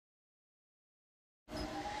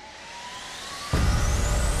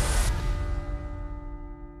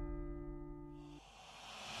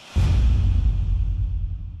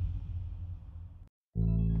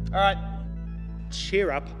All right,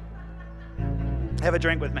 cheer up. Have a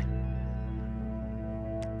drink with me.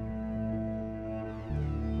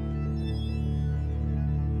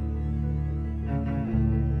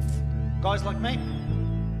 Guys like me,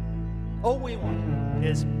 all we want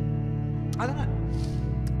is, I don't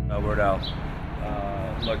know. We're at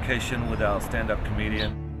our location with our stand-up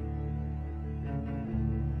comedian.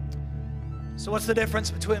 So what's the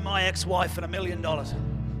difference between my ex-wife and $1 million?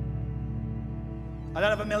 I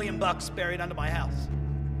don't have $1 million buried under my house.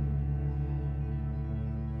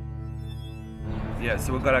 Yeah,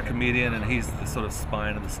 so we've got our comedian, and he's the sort of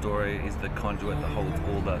spine of the story. He's the conduit that holds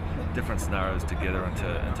all the different scenarios together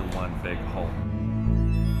into one big whole.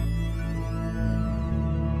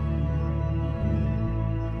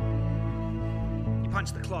 You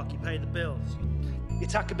punch the clock, you pay the bills. You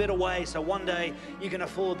tuck a bit away so one day you can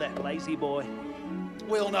afford that lazy boy.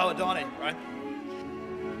 We all know a Donnie, right?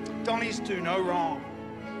 Donnies do no wrong.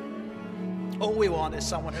 All we want is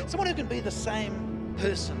someone who can be the same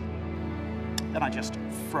person. Then I just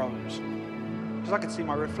froze. Because I could see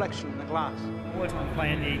my reflection in the glass. I'm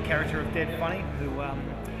playing the character of Dead Funny, who I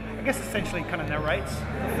guess essentially kind of narrates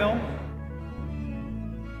the film.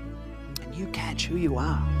 And you catch who you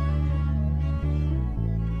are.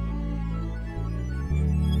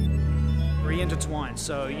 Very intertwined,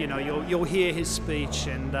 so you know you'll hear his speech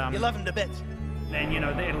and you love him to bits. And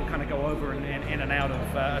it'll kind of go over and in and out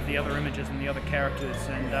of the other images and the other characters,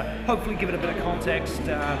 and hopefully give it a bit of context.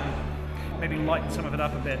 Maybe lighten some of it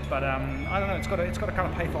up a bit, but I don't know. It's got a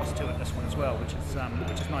kind of pathos to it, this one as well, which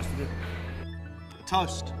is nice to do. A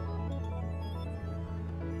toast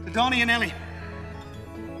to Donnie and Ellie.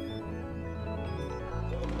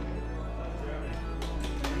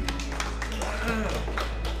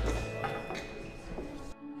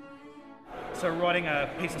 So writing a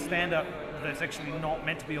piece of stand-up that's actually not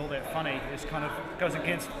meant to be all that funny is kind of goes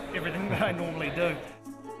against everything that I normally do.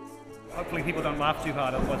 Hopefully people don't laugh too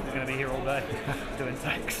hard, otherwise we're going to be here all day doing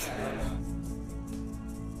takes.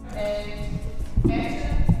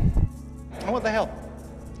 And what the hell?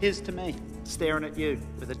 Here's to me, staring at you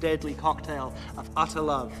with a deadly cocktail of utter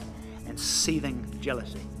love and seething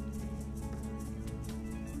jealousy.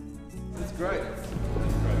 It's great.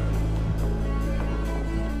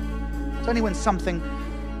 It's only when something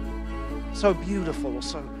so beautiful or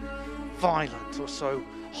so violent or so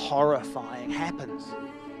horrifying happens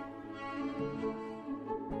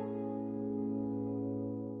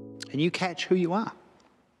and you catch who you are.